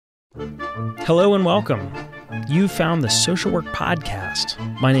Hello and welcome. You've found the Social Work Podcast.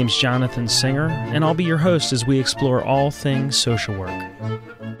 My name's Jonathan Singer, and I'll be your host as we explore all things social work.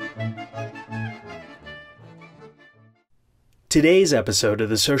 Today's episode of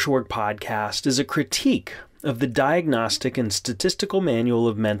the Social Work Podcast is a critique of the Diagnostic and Statistical Manual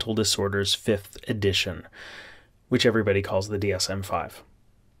of Mental Disorders 5th edition, which everybody calls the DSM-5.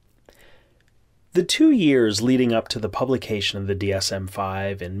 The 2 years leading up to the publication of the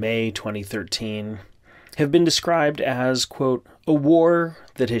DSM-5 in May 2013 have been described as, quote, a war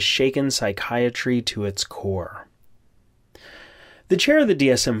that has shaken psychiatry to its core. The chair of the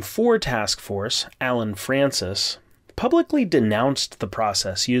DSM-4 task force, Alan Francis, publicly denounced the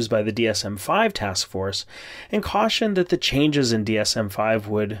process used by the DSM-5 task force and cautioned that the changes in DSM-5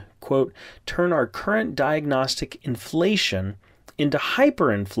 would, quote, turn our current diagnostic inflation into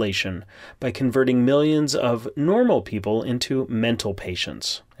hyperinflation by converting millions of normal people into mental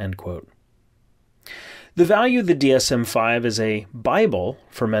patients, end quote. The value of the DSM-5 as a Bible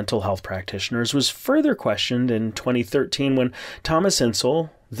for mental health practitioners was further questioned in 2013 when Thomas Insel,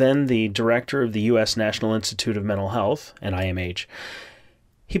 then the director of the U.S. National Institute of Mental Health, NIMH,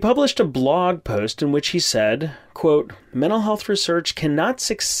 he published a blog post in which he said, quote, mental health research cannot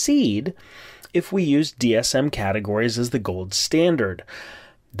succeed if we use DSM categories as the gold standard.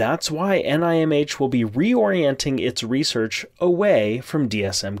 That's why NIMH will be reorienting its research away from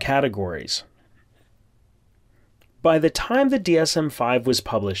DSM categories. By the time the DSM-5 was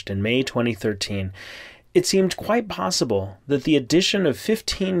published in May 2013, it seemed quite possible that the addition of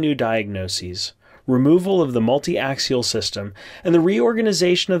 15 new diagnoses, removal of the multi-axial system, and the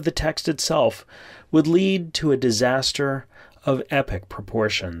reorganization of the text itself would lead to a disaster of epic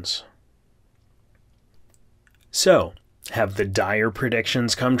proportions. So, have the dire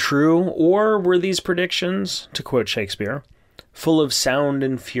predictions come true, or were these predictions, to quote Shakespeare, full of sound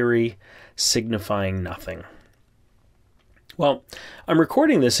and fury, signifying nothing? Well, I'm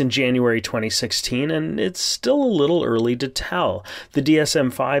recording this in January 2016, and it's still a little early to tell. The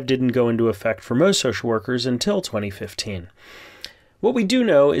DSM-5 didn't go into effect for most social workers until 2015. What we do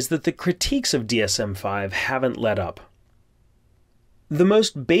know is that the critiques of DSM-5 haven't let up. The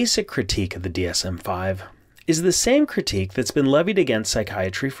most basic critique of the DSM-5 is the same critique that's been levied against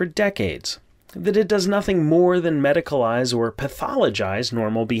psychiatry for decades, that it does nothing more than medicalize or pathologize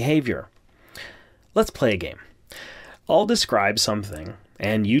normal behavior. Let's play a game. I'll describe something,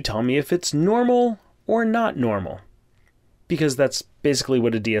 and you tell me if it's normal or not normal, because that's basically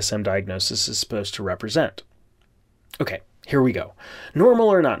what a DSM diagnosis is supposed to represent. Okay, here we go. Normal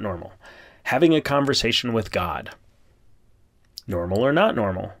or not normal? Having a conversation with God. Normal or not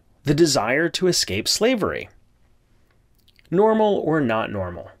normal? The desire to escape slavery. Normal or not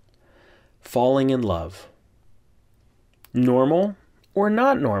normal? Falling in love. Normal or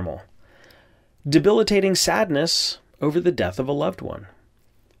not normal? Debilitating sadness over the death of a loved one.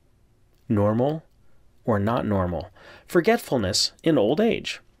 Normal or not normal? Forgetfulness in old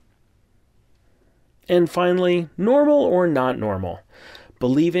age. And finally, normal or not normal?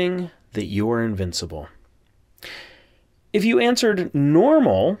 Believing that you are invincible. If you answered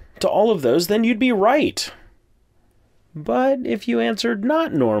normal to all of those, then you'd be right. But if you answered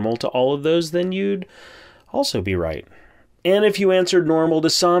not normal to all of those, then you'd also be right. And if you answered normal to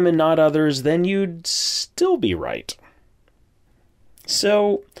some and not others, then you'd still be right.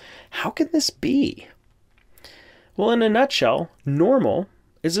 So, how can this be? Well, in a nutshell, normal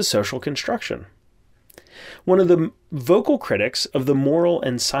is a social construction. One of the vocal critics of the moral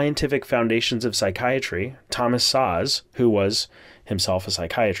and scientific foundations of psychiatry, Thomas Szasz, who was himself a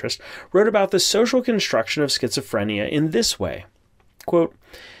psychiatrist, wrote about the social construction of schizophrenia in this way, quote,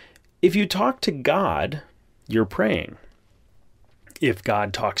 if you talk to God, you're praying. If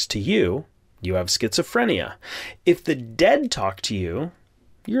God talks to you, you have schizophrenia. If the dead talk to you,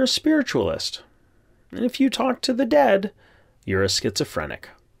 you're a spiritualist. And if you talk to the dead, you're a schizophrenic.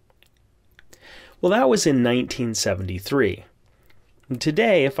 Well, that was in 1973. And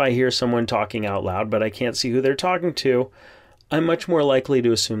today, if I hear someone talking out loud, but I can't see who they're talking to, I'm much more likely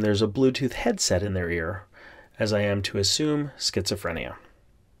to assume there's a Bluetooth headset in their ear, as I am to assume schizophrenia.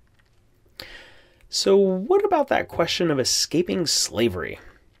 So what about that question of escaping slavery?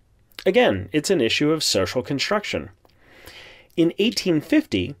 Again, it's an issue of social construction. In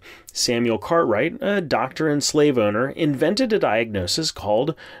 1850, Samuel Cartwright, a doctor and slave owner, invented a diagnosis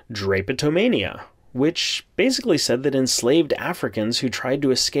called drapetomania, which basically said that enslaved Africans who tried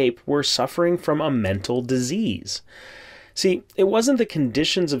to escape were suffering from a mental disease. See, it wasn't the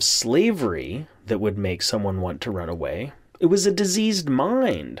conditions of slavery that would make someone want to run away. It was a diseased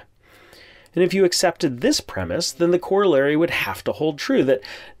mind. And if you accepted this premise, then the corollary would have to hold true, that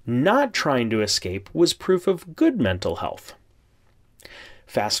not trying to escape was proof of good mental health.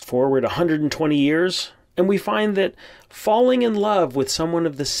 Fast forward 120 years, and we find that falling in love with someone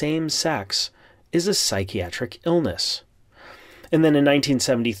of the same sex is a psychiatric illness. And then in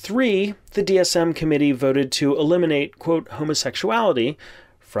 1973, the DSM committee voted to eliminate, quote, homosexuality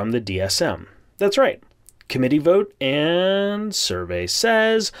from the DSM. That's right. Committee vote and survey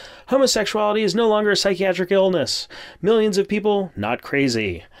says homosexuality is no longer a psychiatric illness. Millions of people not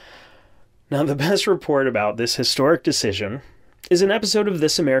crazy. Now, the best report about this historic decision is an episode of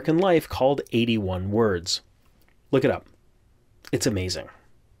This American Life called 81 Words. Look it up. It's amazing.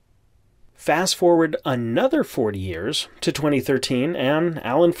 Fast forward another 40 years to 2013, and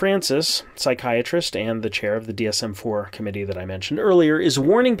Alan Francis, psychiatrist and the chair of the DSM-4 committee that I mentioned earlier, is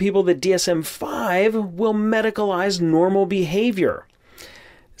warning people that DSM-5 will medicalize normal behavior.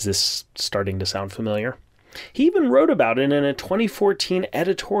 Is this starting to sound familiar? He even wrote about it in a 2014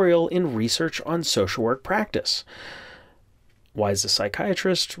 editorial in Research on Social Work Practice. Why is a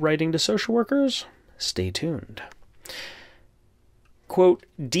psychiatrist writing to social workers? Stay tuned. Quote,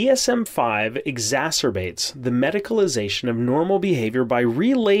 DSM-5 exacerbates the medicalization of normal behavior by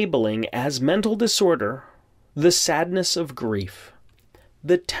relabeling as mental disorder the sadness of grief,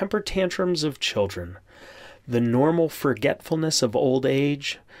 the temper tantrums of children, the normal forgetfulness of old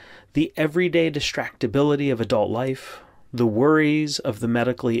age, the everyday distractibility of adult life, the worries of the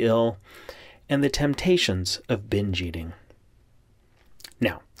medically ill, and the temptations of binge eating.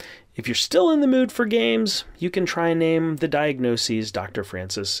 Now, if you're still in the mood for games, you can try and name the diagnoses Dr.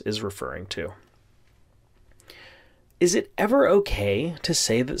 Francis is referring to. Is it ever okay to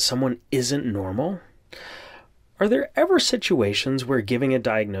say that someone isn't normal? Are there ever situations where giving a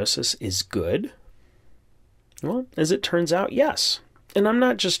diagnosis is good? Well, as it turns out, yes. And I'm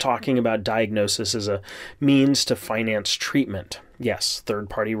not just talking about diagnosis as a means to finance treatment. Yes,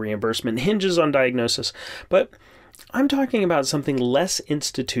 third-party reimbursement hinges on diagnosis, but I'm talking about something less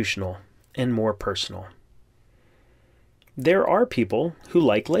institutional and more personal. There are people who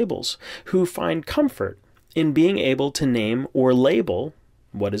like labels, who find comfort in being able to name or label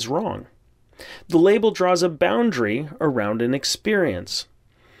what is wrong. The label draws a boundary around an experience.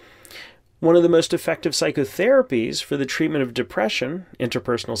 One of the most effective psychotherapies for the treatment of depression,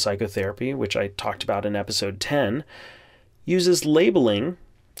 interpersonal psychotherapy, which I talked about in episode 10, uses labeling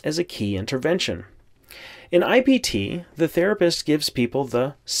as a key intervention. In IPT, the therapist gives people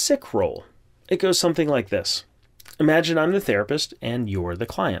the sick role. It goes something like this. Imagine I'm the therapist and you're the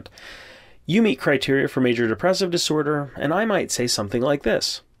client. You meet criteria for major depressive disorder, and I might say something like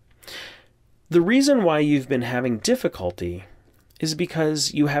this. The reason why you've been having difficulty is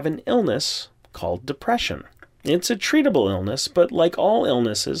because you have an illness called depression. It's a treatable illness, but like all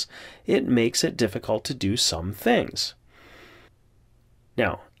illnesses, it makes it difficult to do some things.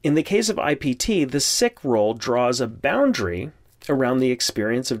 Now, in the case of IPT, the sick role draws a boundary around the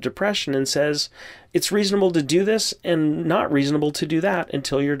experience of depression and says it's reasonable to do this and not reasonable to do that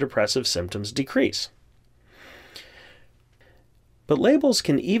until your depressive symptoms decrease. But labels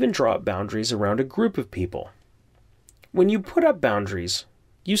can even draw up boundaries around a group of people. When you put up boundaries,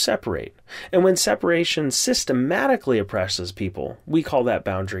 you separate. And when separation systematically oppresses people, we call that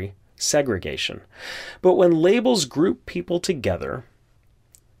boundary segregation. But when labels group people together,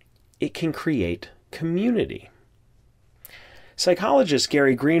 it can create community. Psychologist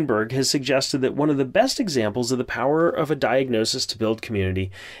Gary Greenberg has suggested that one of the best examples of the power of a diagnosis to build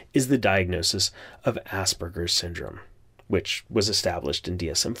community is the diagnosis of Asperger's syndrome, which was established in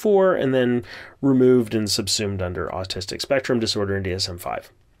DSM-4 and then removed and subsumed under autistic spectrum disorder in DSM-5.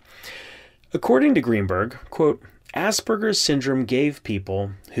 According to Greenberg, quote, Asperger's syndrome gave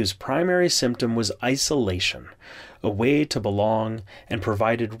people whose primary symptom was isolation a way to belong and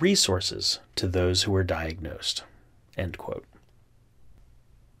provided resources to those who were diagnosed. End quote.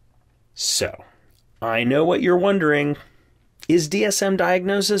 So, I know what you're wondering. Is DSM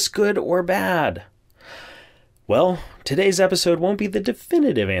diagnosis good or bad? Well, today's episode won't be the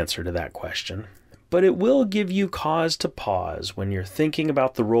definitive answer to that question, but it will give you cause to pause when you're thinking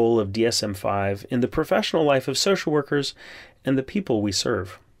about the role of DSM-5 in the professional life of social workers and the people we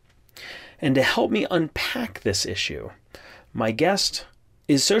serve. And to help me unpack this issue, my guest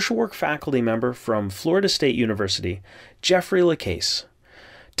is social work faculty member from Florida State University, Jeffrey Lacasse.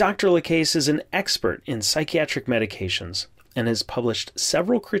 Dr. Lacasse is an expert in psychiatric medications and has published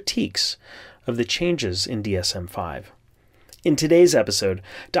several critiques of the changes in DSM-5. In today's episode,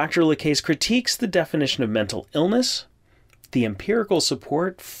 Dr. Lacasse critiques the definition of mental illness, the empirical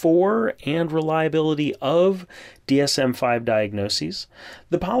support for and reliability of DSM-5 diagnoses,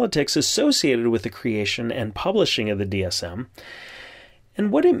 the politics associated with the creation and publishing of the DSM,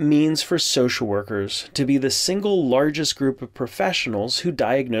 and what it means for social workers to be the single largest group of professionals who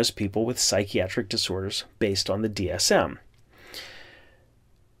diagnose people with psychiatric disorders based on the DSM.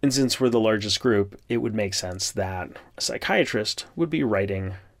 And since we're the largest group, it would make sense that a psychiatrist would be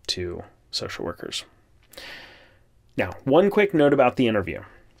writing to social workers. Now, one quick note about the interview.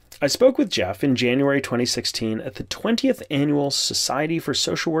 I spoke with Jeff in January 2016 at the 20th Annual Society for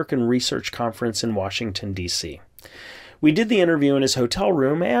Social Work and Research Conference in Washington, D.C. We did the interview in his hotel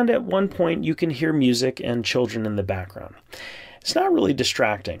room, and at one point you can hear music and children in the background. It's not really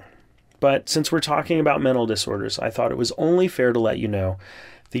distracting, but since we're talking about mental disorders, I thought it was only fair to let you know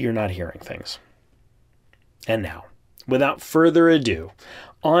that you're not hearing things. And now, without further ado,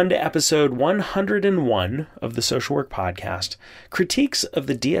 on to episode 101 of the Social Work Podcast, Critiques of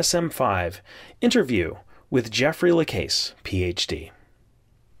the DSM-5, interview with Jeffrey Lacasse, Ph.D.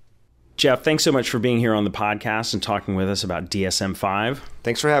 Jeff, thanks so much for being here on the podcast and talking with us about DSM-5.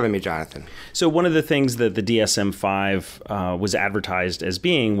 Thanks for having me, Jonathan. So one of the things that the DSM-5 was advertised as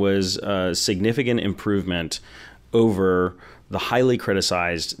being was a significant improvement over the highly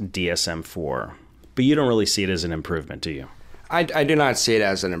criticized DSM-4. But you don't really see it as an improvement, do you? I do not see it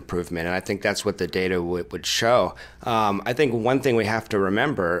as an improvement, and I think that's what the data would show. I think one thing we have to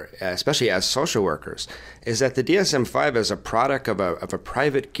remember, especially as social workers, is that the DSM-5 is a product of a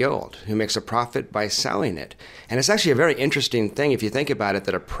private guild who makes a profit by selling it. And it's actually a very interesting thing, if you think about it,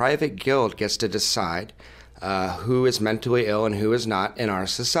 that a private guild gets to decide who is mentally ill and who is not in our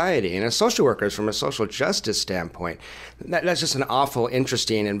society. And as social workers, from a social justice standpoint, that's just an awful,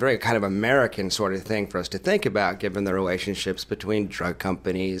 interesting, and very kind of American sort of thing for us to think about, given the relationships between drug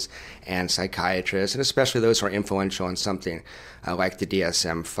companies and psychiatrists, and especially those who are influential in something like the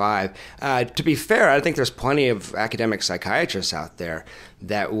DSM-5. To be fair, I think there's plenty of academic psychiatrists out there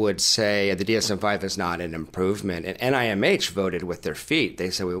that would say the DSM-5 is not an improvement. And NIMH voted with their feet.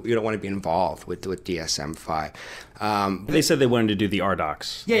 They said, we don't want to be involved with DSM-5. They said they wanted to do the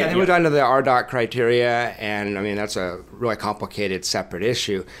RDocs. Yeah, they moved on to the RDoc criteria, and I mean, that's a really complicated separate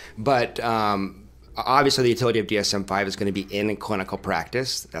issue. But obviously, the utility of DSM-5 is going to be in clinical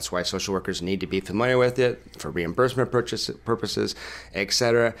practice. That's why social workers need to be familiar with it for reimbursement purposes, et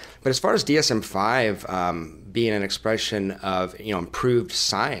cetera. But as far as DSM-5 being an expression of improved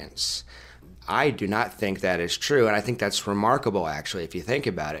science, I do not think that is true, and I think that's remarkable, actually, if you think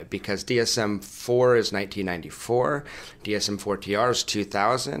about it, because DSM-4 is 1994, DSM-4TR is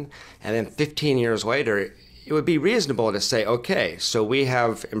 2000, and then 15 years later, it would be reasonable to say, okay, so we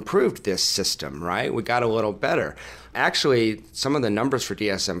have improved this system, right? We got a little better. Actually, some of the numbers for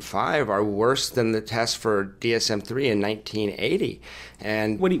DSM-5 are worse than the test for DSM-3 in 1980.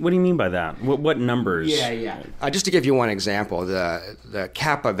 And what do you mean by that? What numbers? Yeah. Just to give you one example, the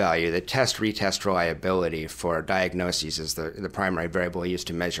kappa value, the test-retest reliability for diagnoses, is the primary variable used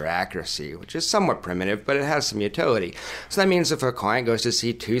to measure accuracy, which is somewhat primitive, but it has some utility. So that means if a client goes to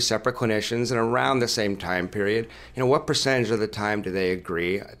see two separate clinicians and around the same time period, what percentage of the time do they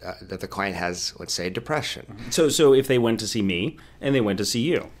agree that the client has, let's say, depression? So if they went to see me and they went to see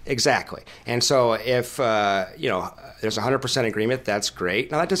you. Exactly. And so if, there's 100% agreement, that's great.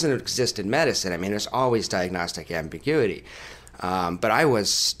 Now, that doesn't exist in medicine. I mean, there's always diagnostic ambiguity. But I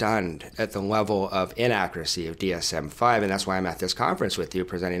was stunned at the level of inaccuracy of DSM-5, and that's why I'm at this conference with you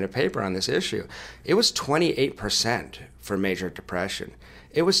presenting a paper on this issue. It was 28% for major depression.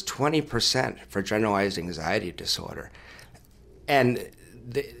 It was 20% for generalized anxiety disorder. And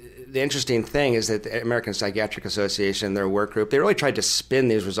the interesting thing is that the American Psychiatric Association, their work group, they really tried to spin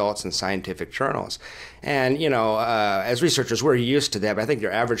these results in scientific journals. And, as researchers, we're used to that, but I think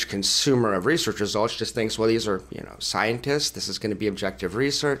your average consumer of research results just thinks, well, these are, scientists, this is going to be objective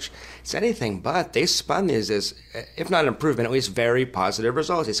research. It's anything but. They spun these as, if not improvement, at least very positive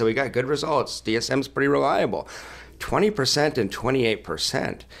results. They said, we got good results. DSM's pretty reliable. 20% and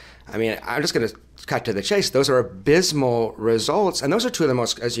 28%. I mean, I'm just going to cut to the chase. Those are abysmal results. And those are two of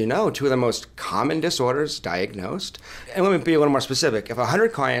the most common disorders diagnosed. And let me be a little more specific. If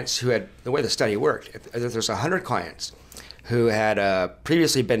 100 clients who had, the way the study worked, if there's 100 clients who had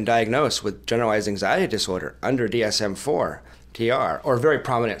previously been diagnosed with generalized anxiety disorder under DSM-4, TR, or very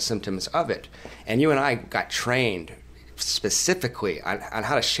prominent symptoms of it, and you and I got trained specifically on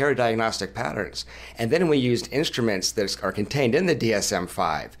how to share diagnostic patterns. And then we used instruments that are contained in the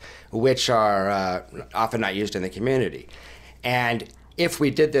DSM-5, which are often not used in the community. And if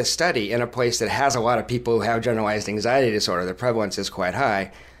we did this study in a place that has a lot of people who have generalized anxiety disorder, the prevalence is quite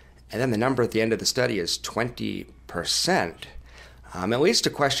high, and then the number at the end of the study is 20% At least to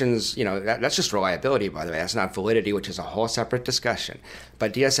questions, that's just reliability, by the way. That's not validity, which is a whole separate discussion.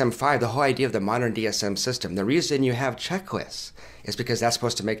 But DSM-5, the whole idea of the modern DSM system, the reason you have checklists is because that's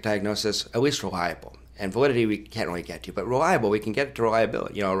supposed to make diagnosis at least reliable. And validity we can't really get to, but reliable, we can get to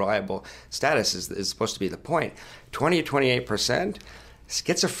reliability. Reliable status is supposed to be the point. 20 to 28%.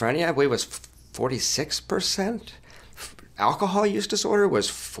 Schizophrenia, I believe, was 46%. Alcohol use disorder was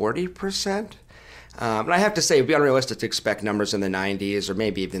 40%. And I have to say, it'd be unrealistic to expect numbers in the 90s or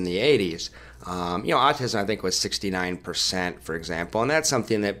maybe even the 80s. Autism, I think, was 69%, for example. And that's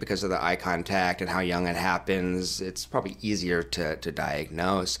something that, because of the eye contact and how young it happens, it's probably easier to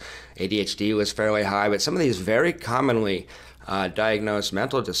diagnose. ADHD was fairly high, but some of these very commonly diagnosed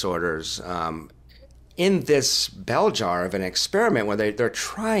mental disorders, in this bell jar of an experiment where they're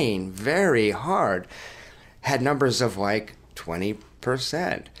trying very hard, had numbers of like 20%.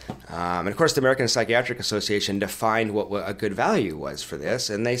 And of course, the American Psychiatric Association defined what a good value was for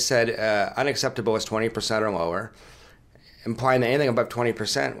this, and they said unacceptable was 20% or lower, implying that anything above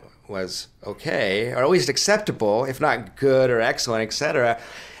 20% was okay, or at least acceptable, if not good or excellent, etc.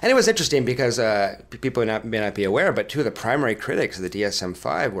 And it was interesting because people may not be aware, but two of the primary critics of the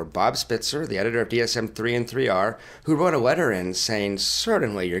DSM-5 were Bob Spitzer, the editor of DSM-3 and 3R, who wrote a letter in saying,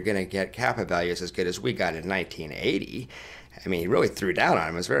 certainly you're going to get kappa values as good as we got in 1980. I mean, he really threw down on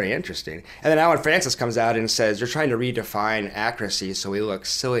him. It was very interesting. And then Alan Francis comes out and says, you're trying to redefine accuracy so we look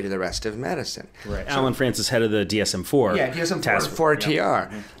silly to the rest of medicine. Right. So, Alan Francis, head of the DSM-4. Yeah, DSM-4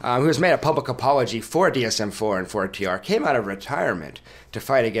 4TR, yeah. Who has made a public apology for DSM-4 and 4TR, came out of retirement to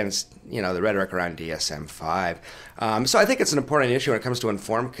fight against, the rhetoric around DSM-5. So I think it's an important issue when it comes to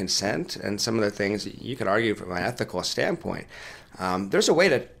informed consent and some of the things you could argue from an ethical standpoint. There's a way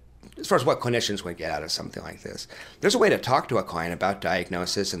to, as far as what clinicians would get out of something like this, there's a way to talk to a client about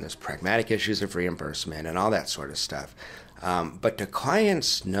diagnosis, and there's pragmatic issues of reimbursement and all that sort of stuff. But do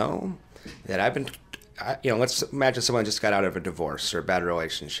clients know that let's imagine someone just got out of a divorce or a bad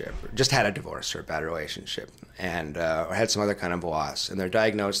relationship, or just had a divorce or a bad relationship, and or had some other kind of loss, and they're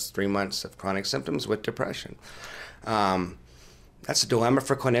diagnosed 3 months of chronic symptoms with depression. That's a dilemma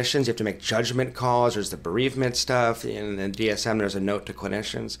for clinicians. You have to make judgment calls. There's the bereavement stuff. In the DSM, there's a note to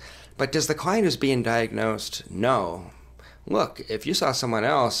clinicians. But does the client who's being diagnosed know, look, if you saw someone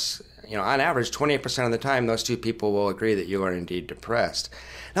else, on average, 28% of the time, those two people will agree that you are indeed depressed.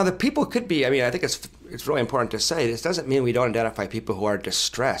 Now, the people could be, I think it's really important to say, this doesn't mean we don't identify people who are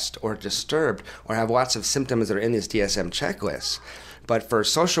distressed or disturbed or have lots of symptoms that are in these DSM checklists. But for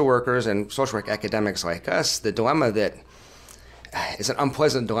social workers and social work academics like us, the dilemma that is an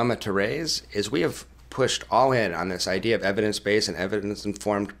unpleasant dilemma to raise is we have pushed all in on this idea of evidence-based and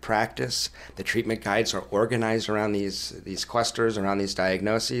evidence-informed practice. The treatment guides are organized around these clusters, around these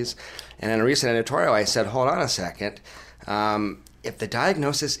diagnoses. And in a recent editorial, I said, hold on a second. If the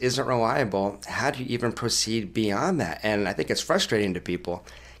diagnosis isn't reliable, how do you even proceed beyond that? And I think it's frustrating to people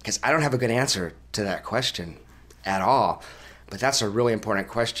because I don't have a good answer to that question at all. But that's a really important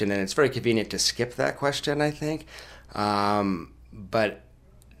question, and it's very convenient to skip that question, I think. But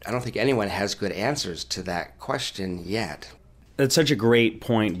I don't think anyone has good answers to that question yet. That's such a great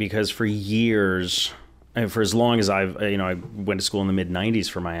point because for years, and for as long as I went to school in the mid-90s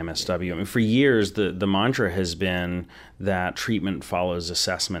for my MSW, for years the mantra has been that treatment follows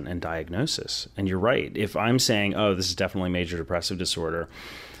assessment and diagnosis. And you're right. If I'm saying, oh, this is definitely major depressive disorder,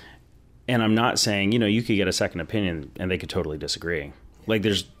 and I'm not saying, you could get a second opinion and they could totally disagree.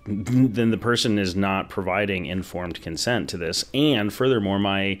 Then the person is not providing informed consent to this. And furthermore,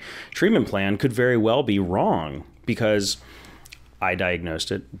 my treatment plan could very well be wrong because I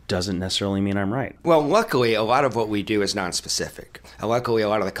diagnosed it doesn't necessarily mean I'm right. Well, luckily, a lot of what we do is nonspecific. Luckily, a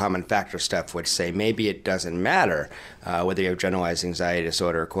lot of the common factor stuff would say maybe it doesn't matter whether you have generalized anxiety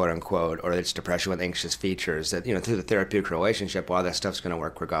disorder, quote unquote, or it's depression with anxious features, that, through the therapeutic relationship, a lot of that stuff's going to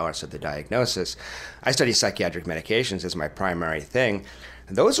work regardless of the diagnosis. I study psychiatric medications as my primary thing.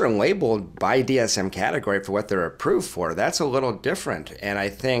 Those are labeled by DSM category for what they're approved for. That's a little different. And I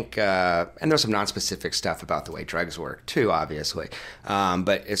think, and there's some nonspecific stuff about the way drugs work too, obviously.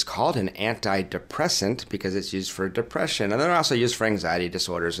 But it's called an antidepressant because it's used for depression. And they're also used for anxiety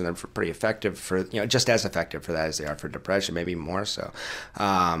disorders, and they're pretty effective for, just as effective for that as they are for depression, maybe more so,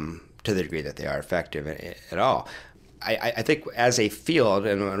 to the degree that they are effective at all. I think as a field,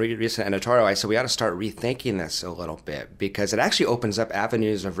 and in a recent editorial, I said we ought to start rethinking this a little bit because it actually opens up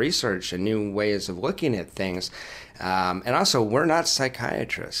avenues of research and new ways of looking at things. And also, we're not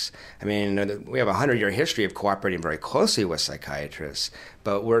psychiatrists. I mean, we have a 100-year history of cooperating very closely with psychiatrists,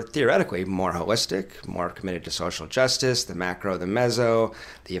 but we're theoretically more holistic, more committed to social justice, the macro, the meso,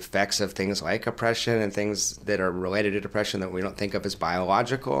 the effects of things like oppression and things that are related to depression that we don't think of as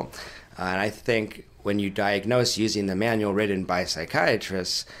biological. And I think when you diagnose using the manual written by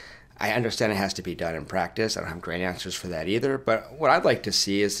psychiatrists, I understand it has to be done in practice. I don't have great answers for that either. But what I'd like to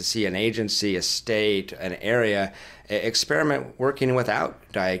see is to see an agency, a state, an area experiment working without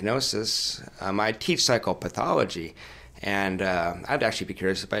diagnosis. I teach psychopathology, and I'd actually be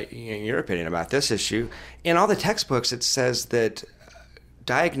curious about your opinion about this issue. In all the textbooks, it says that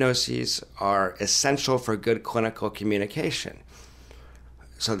diagnoses are essential for good clinical communication,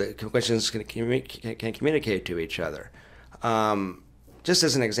 so that clinicians can communicate to each other. Just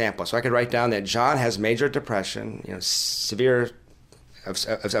as an example, so I could write down that John has major depression, severe of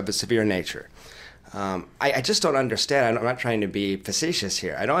a severe nature. I just don't understand. I'm not trying to be facetious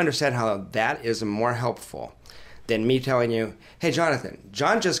here. I don't understand how that is more helpful than me telling you, hey, Jonathan,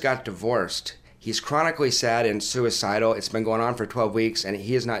 John just got divorced. He's chronically sad and suicidal. It's been going on for 12 weeks, and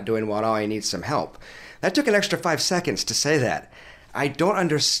he is not doing well at all. He needs some help. That took an extra 5 seconds to say that. I don't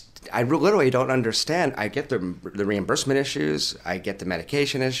understand. I literally don't understand. I get the reimbursement issues. I get the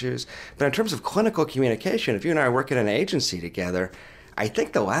medication issues. But in terms of clinical communication, if you and I work at an agency together, I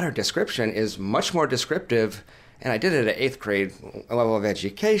think the latter description is much more descriptive. And I did it at 8th grade level of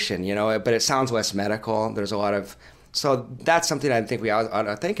education, but it sounds less medical. There's a lot of... So that's something I think we ought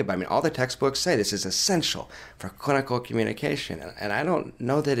to think about. I mean, all the textbooks say this is essential for clinical communication, and I don't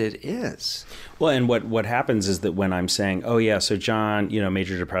know that it is. Well, and what happens is that when I'm saying, oh yeah, so John,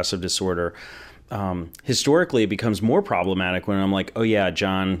 major depressive disorder, historically it becomes more problematic when I'm like, oh yeah,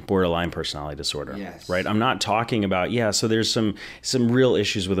 John, borderline personality disorder. Yes. Right? I'm not talking about, so there's some real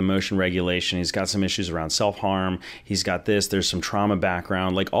issues with emotion regulation. He's got some issues around self-harm. He's got this, there's some trauma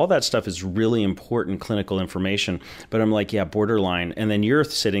background. Like all that stuff is really important clinical information. But I'm like, yeah, borderline. And then you're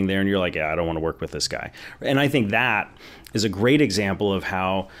sitting there and you're like, yeah, I don't want to work with this guy. And I think that is a great example of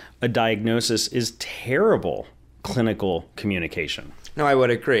how a diagnosis is terrible clinical communication. No, I would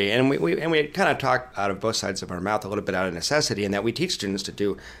agree. And we kind of talk out of both sides of our mouth a little bit out of necessity in that we teach students to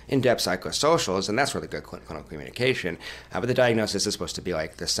do in-depth psychosocials, and that's really good clinical communication. But the diagnosis is supposed to be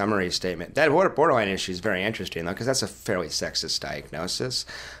like the summary statement. That borderline issue is very interesting, though, because that's a fairly sexist diagnosis.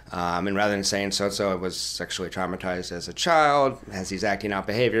 And rather than saying so-and-so was sexually traumatized as a child, has these acting out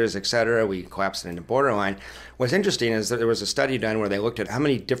behaviors, et cetera, we collapse it into borderline. What's interesting is that there was a study done where they looked at how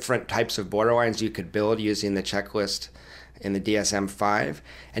many different types of borderlines you could build using the checklist in the DSM-5,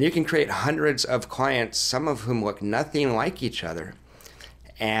 and you can create hundreds of clients, some of whom look nothing like each other,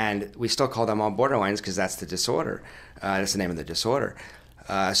 and we still call them all borderlines because that's the disorder. That's the name of the disorder.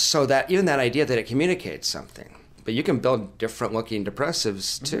 So that even that idea that it communicates something, but you can build different-looking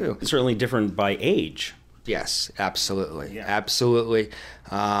depressives too. It's certainly different by age. Yes, absolutely, absolutely.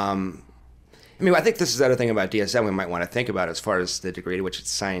 I think this is the other thing about DSM we might want to think about as far as the degree to which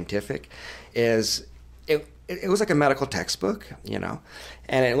it's scientific, is it was like a medical textbook,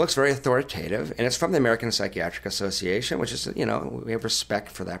 and it looks very authoritative, and it's from the American Psychiatric Association, which is, we have respect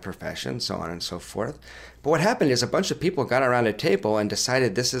for that profession, so on and so forth. But what happened is a bunch of people got around a table and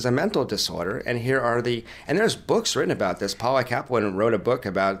decided this is a mental disorder, and and there's books written about this. Paula Kaplan wrote a book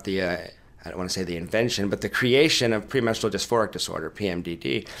about I don't want to say the invention, but the creation of premenstrual dysphoric disorder,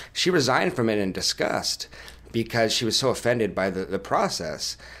 PMDD. She resigned from it in disgust because she was so offended by the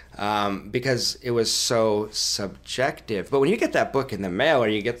process. Because it was so subjective. But when you get that book in the mail or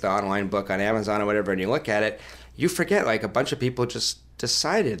you get the online book on Amazon or whatever and you look at it, you forget like a bunch of people just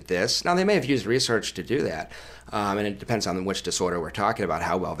decided this. Now, they may have used research to do that, and it depends on which disorder we're talking about,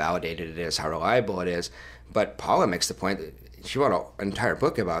 how well validated it is, how reliable it is. But Paula makes the point that she wrote an entire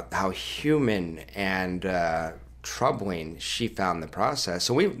book about how human and troubling she found the process.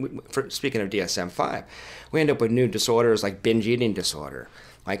 So speaking of DSM-5, we end up with new disorders like binge eating disorder,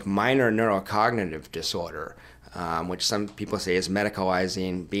 like minor neurocognitive disorder, which some people say is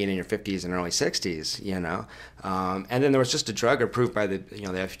medicalizing being in your 50s and early 60s, And then there was just a drug approved by the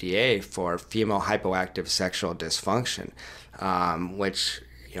FDA for female hypoactive sexual dysfunction, which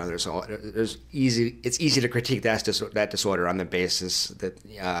it's easy to critique that disorder on the basis that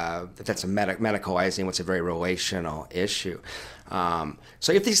that's a medicalizing what's a very relational issue.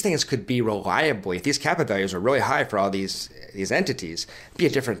 So if these things could be reliably, if these kappa values are really high for all these entities, it'd be a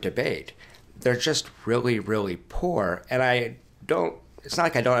different debate. They're just really, really poor, and I don't it's not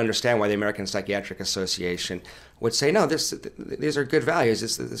like I don't understand why the American Psychiatric Association would say, no, these are good values.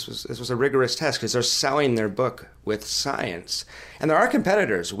 This was a rigorous test, because they're selling their book with science. And there are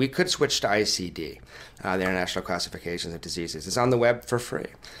competitors. We could switch to ICD, the International Classifications of Diseases. It's on the web for free.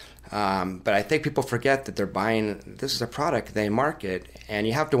 But I think people forget that they're buying, this is a product they market, and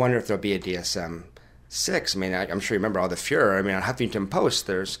you have to wonder if there'll be a DSM-5. I mean, I'm sure you remember all the furor. I mean, on Huffington Post,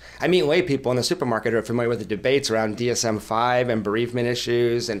 I meet lay people in the supermarket who are familiar with the debates around DSM-5 and bereavement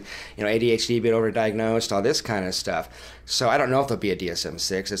issues and, ADHD being overdiagnosed, all this kind of stuff. So I don't know if there'll be a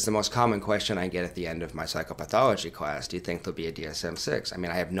DSM-6. It's the most common question I get at the end of my psychopathology class. Do you think there'll be a DSM-6? I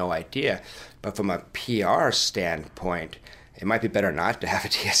mean, I have no idea. But from a PR standpoint, it might be better not to have a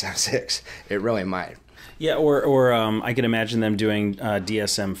DSM-6. It really might. Yeah, or I can imagine them doing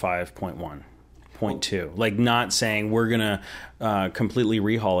DSM 5.1. Point two, like not saying we're going to completely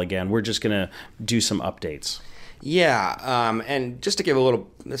rehaul again. We're just going to do some updates. Yeah, and just to give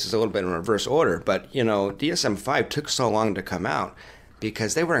this is a little bit in reverse order, but, DSM-5 took so long to come out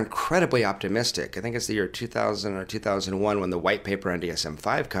because they were incredibly optimistic. I think it's the year 2000 or 2001 when the white paper on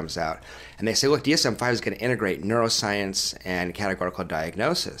DSM-5 comes out. And they say, look, DSM-5 is going to integrate neuroscience and categorical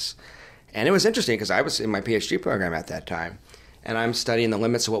diagnosis. And it was interesting because I was in my Ph.D. program at that time. And I'm studying the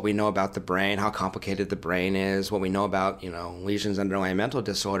limits of what we know about the brain, how complicated the brain is, what we know about, lesions underlying mental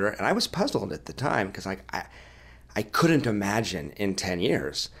disorder. And I was puzzled at the time because I couldn't imagine in 10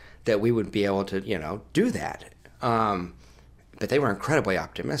 years that we would be able to, do that. But they were incredibly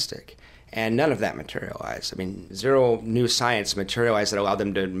optimistic. And none of that materialized. I mean, zero new science materialized that allowed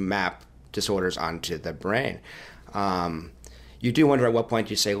them to map disorders onto the brain. You do wonder at what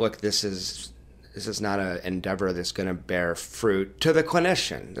point you say, look, this is not an endeavor that's going to bear fruit to the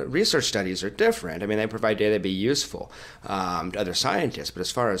clinician. The research studies are different. I mean, they provide data to be useful to other scientists, but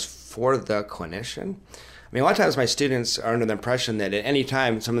as far as for the clinician, I mean, a lot of times my students are under the impression that at any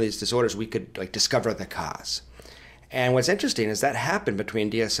time some of these disorders we could discover the cause. And what's interesting is that happened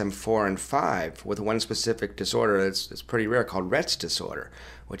between DSM-4 and 5 with one specific disorder that's pretty rare called Rett's disorder,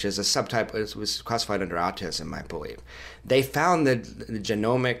 which is a subtype. It was classified under autism, I believe. They found the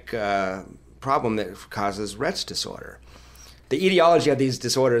genomic problem that causes Rett's disorder. The etiology of these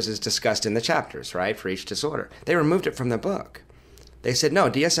disorders is discussed in the chapters, right, for each disorder. They removed it from the book. They said, no,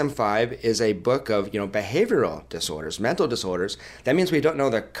 DSM-5 is a book of, behavioral disorders, mental disorders. That means we don't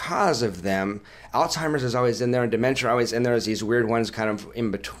know the cause of them. Alzheimer's is always in there, and dementia are always in there as these weird ones kind of in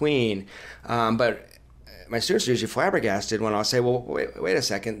between. But my students are usually flabbergasted when I'll say, well, wait a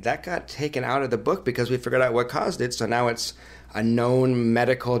second, that got taken out of the book because we figured out what caused it, so now it's a known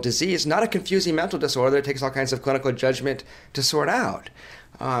medical disease, not a confusing mental disorder that takes all kinds of clinical judgment to sort out.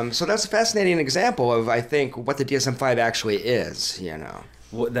 So that's a fascinating example of, I think, what the DSM-5 actually is,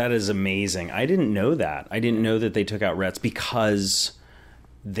 Well, that is amazing. I didn't know that. I didn't know that they took out Rett's because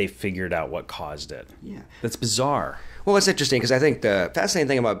they figured out what caused it. Yeah. That's bizarre. Well, it's interesting because I think the fascinating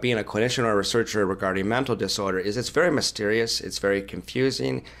thing about being a clinician or a researcher regarding mental disorder is it's very mysterious, it's very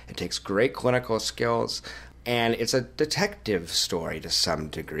confusing, it takes great clinical skills. And it's a detective story to some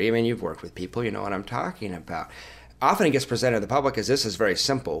degree. I mean, you've worked with people, you know what I'm talking about. Often it gets presented to the public as this is very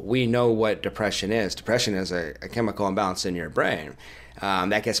simple. We know what depression is. Depression is a chemical imbalance in your brain.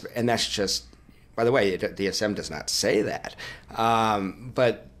 And that's just, by the way, DSM does not say that.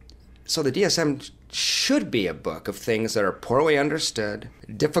 But so the DSM should be a book of things that are poorly understood,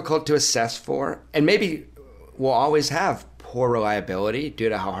 difficult to assess for, and maybe will always have poor reliability due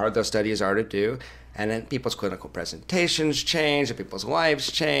to how hard those studies are to do. And then people's clinical presentations change, and people's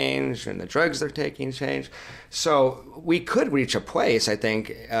lives change, and the drugs they're taking change. So we could reach a place, I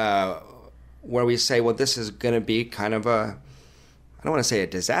think, where we say, well, this is going to be kind of I don't want to say a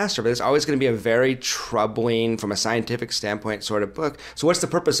disaster, but it's always going to be a very troubling, from a scientific standpoint, sort of book. So what's the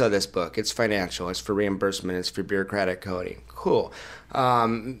purpose of this book? It's financial. It's for reimbursement. It's for bureaucratic coding. Cool.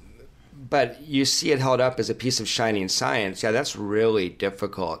 But you see it held up as a piece of shining science. Yeah, that's really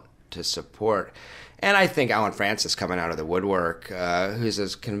difficult to support. And I think Alan Francis coming out of the woodwork, who's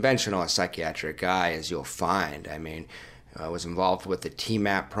as conventional a psychiatric guy as you'll find. I mean, was involved with the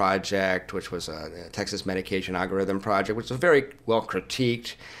TMAP project, which was a Texas Medication Algorithm project, which was very well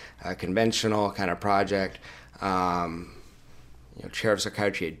critiqued, conventional kind of project. Chair of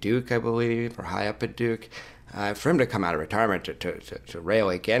psychiatry at Duke, I believe, or high up at Duke. For him to come out of retirement to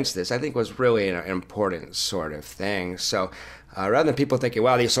rail against this, I think was really an important sort of thing. So rather than people thinking,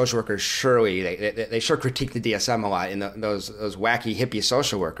 wow, these social workers surely, they sure critique the DSM a lot in those wacky hippie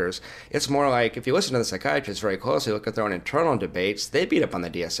social workers, it's more like if you listen to the psychiatrists very closely, look at their own internal debates, they beat up on the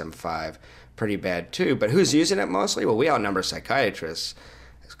DSM-5 pretty bad too. But who's using it mostly? Well, we outnumber psychiatrists.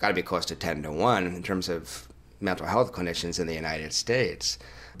 It's got to be close to 10 to 1 in terms of mental health clinicians in the United States.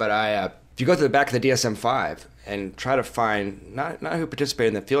 But if you go to the back of the DSM-5 and try to find not who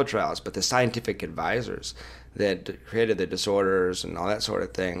participated in the field trials, but the scientific advisors that created the disorders and all that sort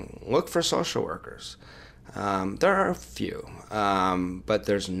of thing, look for social workers. There are a few, but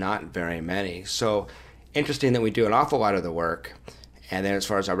there's not very many. So interesting that we do an awful lot of the work, and then as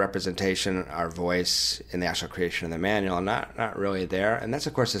far as our representation, our voice in the actual creation of the manual, not really there. And that's,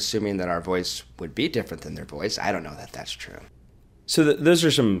 of course, assuming that our voice would be different than their voice. I don't know that that's true. So those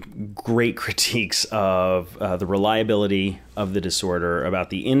are some great critiques of the reliability of the disorder, about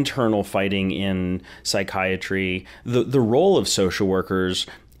the internal fighting in psychiatry, the role of social workers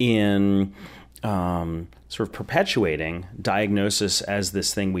in sort of perpetuating diagnosis as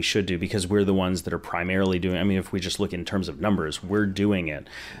this thing we should do because we're the ones that are primarily doing it. I mean, if we just look in terms of numbers, we're doing it.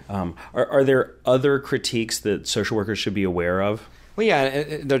 Are there other critiques that social workers should be aware of? Well, yeah,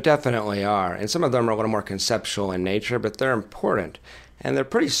 there definitely are. And some of them are a little more conceptual in nature, but they're important. And they're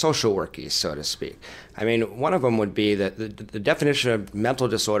pretty social worky, so to speak. I mean, one of them would be that the definition of mental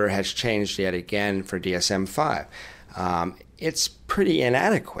disorder has changed yet again for DSM-5. It's pretty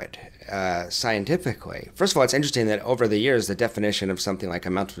inadequate scientifically. First of all, it's interesting that over the years, the definition of something like a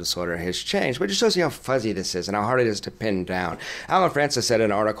mental disorder has changed, which just shows you how fuzzy this is and how hard it is to pin down. Alan Francis said in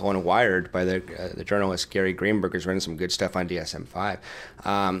an article in Wired by the journalist Gary Greenberg, who's written some good stuff on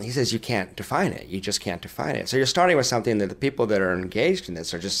DSM-5. He says you can't define it. You just can't define it. So you're starting with something that the people that are engaged in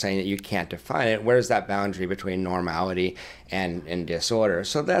this are just saying that you can't define it. Where's that boundary between normality and disorder?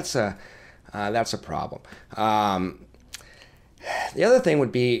 So that's a problem. The other thing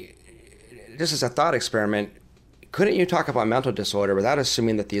would be, just as a thought experiment, couldn't you talk about mental disorder without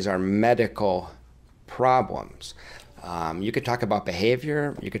assuming that these are medical problems? You could talk about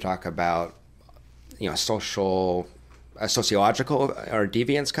behavior. You could talk about, sociological or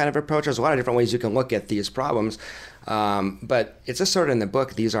deviance kind of approach. There's a lot of different ways you can look at these problems. But it's just sort of in the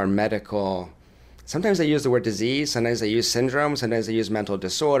book, these are medical. Sometimes they use the word disease. Sometimes they use syndrome. Sometimes they use mental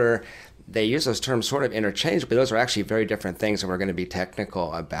disorder. They use those terms sort of interchangeably. Those are actually very different things, and we're going to be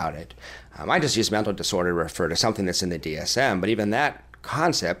technical about it. I just use mental disorder to refer to something that's in the DSM, but even that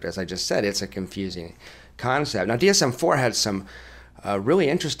concept, as I just said, it's a confusing concept. Now, DSM-4 had some really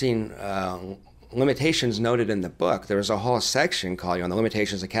interesting limitations noted in the book. There was a whole section called the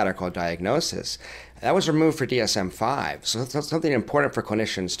limitations of categorical diagnosis. That was removed for DSM-5. So that's something important for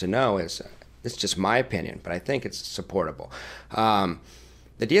clinicians to know is, this is just my opinion, but I think it's supportable.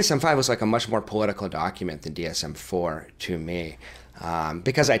 The DSM-5 was like a much more political document than DSM-4 to me.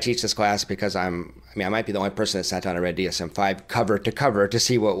 Because I teach this class, because I might be the only person that sat down and read DSM-5 cover to cover to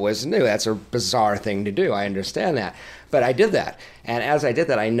see what was new. That's a bizarre thing to do. I understand that. But I did that. And as I did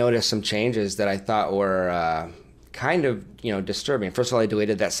that, I noticed some changes that I thought were kind of disturbing. First of all, I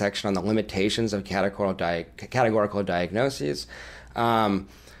deleted that section on the limitations of categorical diagnoses.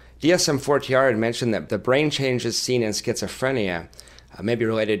 DSM-4TR had mentioned that the brain changes seen in schizophrenia may be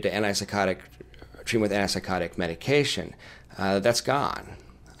related to treatment with antipsychotic medication. That's gone.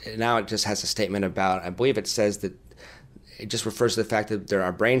 Now it just has a statement about, I believe it says that it just refers to the fact that there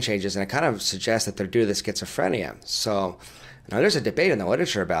are brain changes, and it kind of suggests that they're due to the schizophrenia. So now there's a debate in the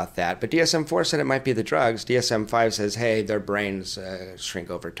literature about that, but DSM-4 said it might be the drugs. DSM-5 says, hey, their brains shrink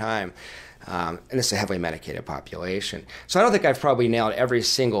over time. And it's a heavily medicated population. So I don't think I've probably nailed every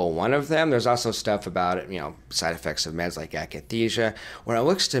single one of them. There's also stuff about it, side effects of meds like akathisia, where it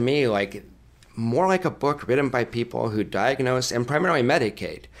looks to me like more like a book written by people who diagnose and primarily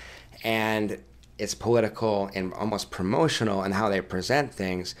medicate. And it's political and almost promotional in how they present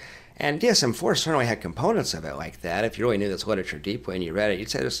things. And DSM-4 certainly had components of it like that. If you really knew this literature deeply and you read it,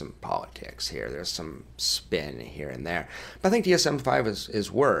 you'd say there's some politics here, there's some spin here and there. But I think DSM-5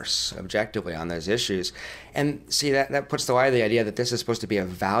 is worse, objectively, on those issues. And see, that puts to lie the idea that this is supposed to be a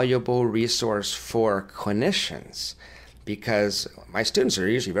valuable resource for clinicians. Because my students are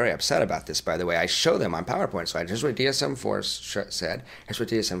usually very upset about this, by the way. I show them on PowerPoint slides. Here's what DSM-4 said. Here's what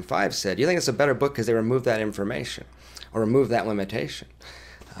DSM-5 said. Do you think it's a better book because they removed that information or removed that limitation?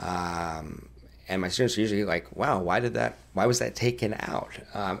 And my students are usually like, wow, why was that taken out?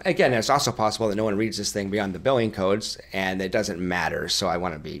 Again, it's also possible that no one reads this thing beyond the billing codes and it doesn't matter. So I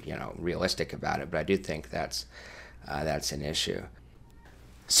want to be, realistic about it. But I do think that's an issue.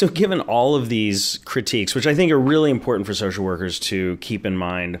 So given all of these critiques, which I think are really important for social workers to keep in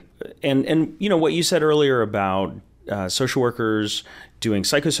mind, and what you said earlier about social workers doing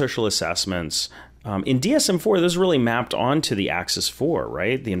psychosocial assessments, in DSM-4, those really mapped onto the Axis 4,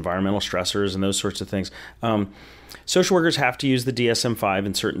 right? The environmental stressors and those sorts of things. Social workers have to use the DSM-5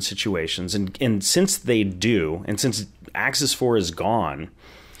 in certain situations. And since they do, and since Axis 4 is gone,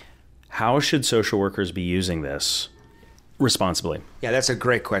 How should social workers be using this responsibly? Yeah, that's a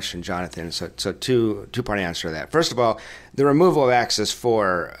great question, Jonathan. So two-part answer to that. First of all, the removal of Axis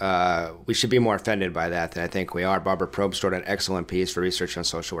 4, we should be more offended by that than I think we are. Barbara Probst wrote an excellent piece for Research on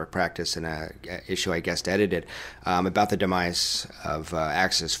Social Work Practice in an issue I guest edited about the demise of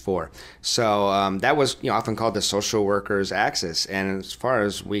Axis 4. So that was often called the social workers' axis, and as far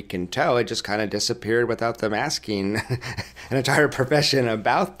as we can tell, it just kind of disappeared without them asking an entire profession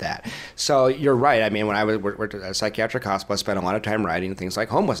about that. So you're right. I mean, when I worked at a psychiatric hospital, I spent a lot of time writing things like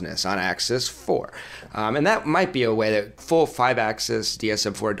homelessness on Axis 4. And that might be a way that full 5-axis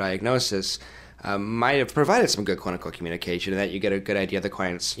DSM-4 diagnosis might have provided some good clinical communication, and that you get a good idea of the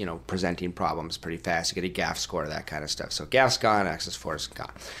client's, presenting problems pretty fast. You get a GAF score, that kind of stuff. So GAF's gone, Axis 4 is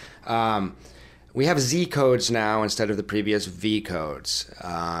gone. We have Z codes now instead of the previous V codes.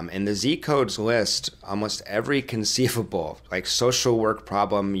 And the Z codes list almost every conceivable, social work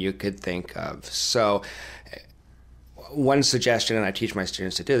problem you could think of. So one suggestion, and I teach my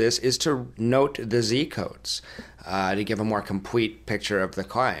students to do this, is to note the Z codes to give a more complete picture of the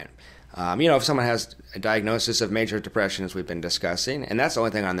client. If someone has a diagnosis of major depression, as we've been discussing, and that's the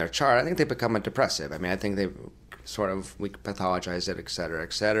only thing on their chart, I think they become a depressive. I mean, I think we pathologize it, et cetera,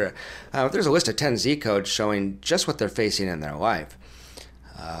 et cetera. If there's a list of 10 Z codes showing just what they're facing in their life,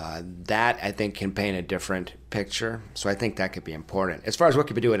 that I think can paint a different picture. So I think that could be important. As far as what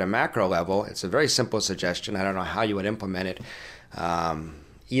could be do at a macro level, it's a very simple suggestion. I don't know how you would implement it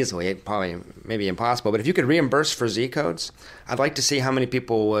easily. It probably maybe impossible. But if you could reimburse for Z codes, I'd like to see how many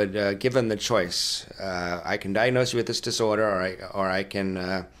people would, given the choice, I can diagnose you with this disorder, or I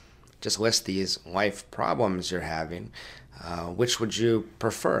can just list these life problems you're having. Which would you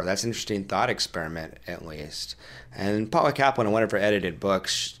prefer? That's an interesting thought experiment, at least. And Paula Kaplan, in one of her edited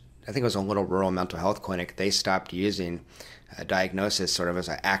books, I think it was a little rural mental health clinic, they stopped using diagnosis sort of as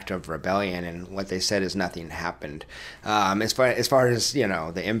an act of rebellion, and what they said is nothing happened. As far as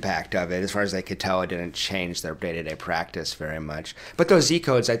the impact of it, as far as they could tell, it didn't change their day-to-day practice very much. But those Z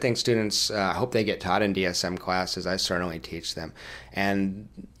codes, I think students hope they get taught in DSM classes. I certainly teach them, and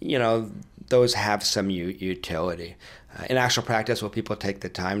those have some utility. In actual practice, will people take the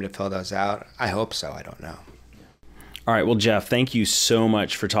time to fill those out? I hope so. I don't know. All right. Well, Jeff, thank you so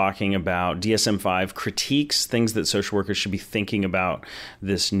much for talking about DSM-5 critiques, things that social workers should be thinking about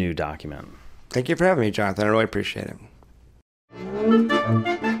this new document. Thank you for having me, Jonathan. I really appreciate it.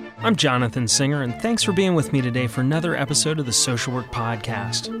 I'm Jonathan Singer, and thanks for being with me today for another episode of the Social Work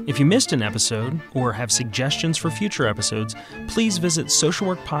Podcast. If you missed an episode or have suggestions for future episodes, please visit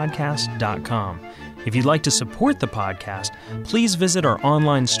socialworkpodcast.com. If you'd like to support the podcast, please visit our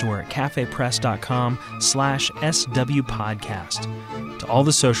online store at cafepress.com/swpodcast. To all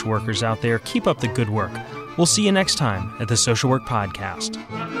the social workers out there, keep up the good work. We'll see you next time at the Social Work Podcast.